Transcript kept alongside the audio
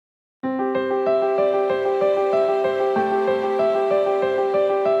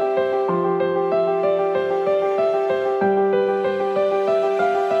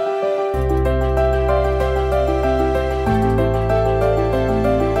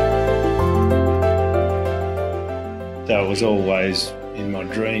So it was always in my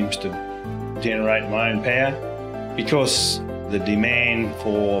dreams to generate my own power, because the demand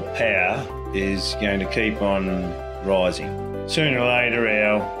for power is going to keep on rising. Sooner or later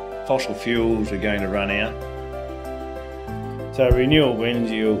our fossil fuels are going to run out. So renewable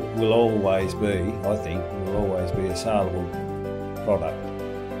energy will always be, I think, will always be a saleable product.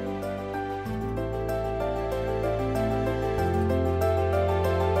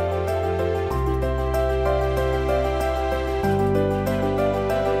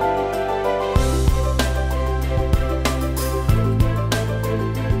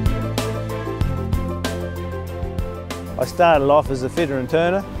 I started off as a fitter and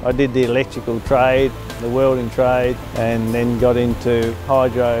turner. I did the electrical trade, the welding trade, and then got into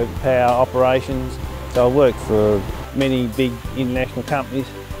hydro power operations. So I worked for many big international companies.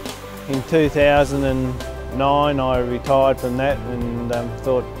 In 2009 I retired from that and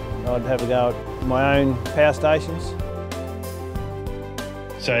thought I'd have a go at my own power stations.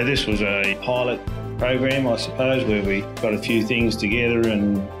 So this was a pilot program, I suppose, where we got a few things together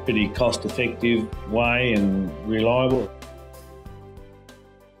in a pretty cost-effective way and reliable.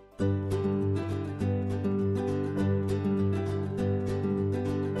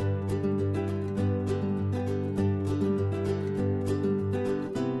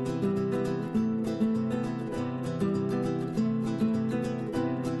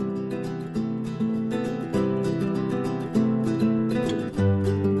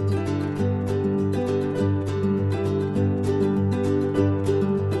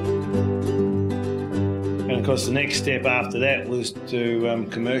 Of course, the next step after that was to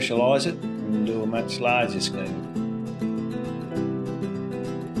commercialise it and do a much larger scheme.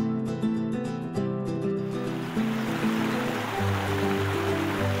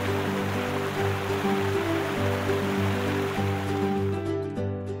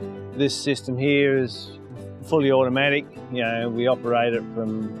 This system here is fully automatic. You know, we operate it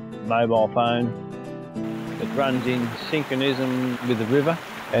from mobile phone. It runs in synchronism with the river,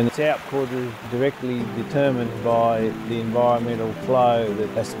 and its output is directly determined by the environmental flow that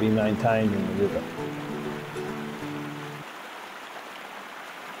has to be maintained in the river.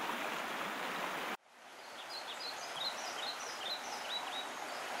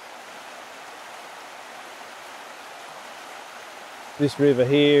 This river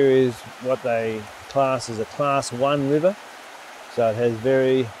here is what they class as a Class 1 river, so it has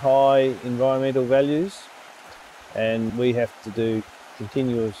very high environmental values, and we have to do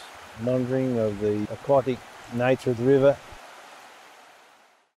continuous monitoring of the aquatic nature of the river.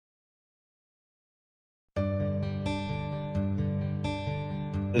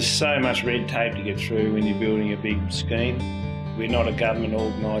 There's so much red tape to get through when you're building a big scheme. We're not a government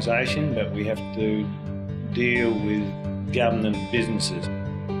organisation, but we have to deal with government businesses.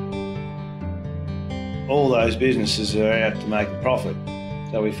 All those businesses are out to make a profit,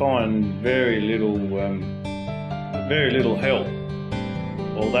 so we find very little help.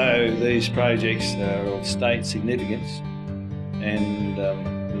 Although these projects are of state significance and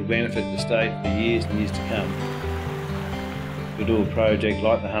will benefit the state for years and years to come, to do a project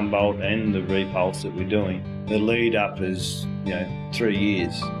like the Humboldt and the Repulse that we're doing, the lead up is 3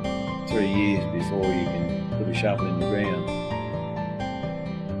 years. 3 years before you can put a shovel in the ground.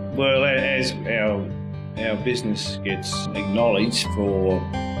 Well, as our business gets acknowledged for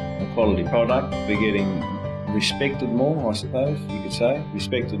a quality product, we're getting respected more, I suppose you could say.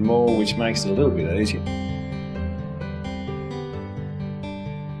 Respected more, which makes it a little bit easier.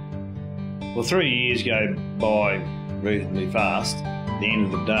 Well, 3 years go by reasonably fast. At the end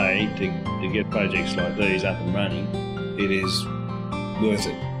of the day, to get projects like these up and running, it is worth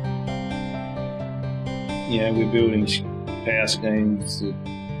it. We're building power schemes that,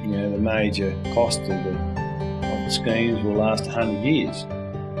 the major cost of the schemes will last 100 years.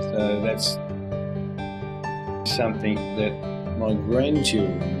 So that's something that my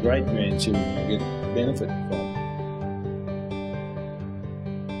grandchildren, great-grandchildren will get benefit from.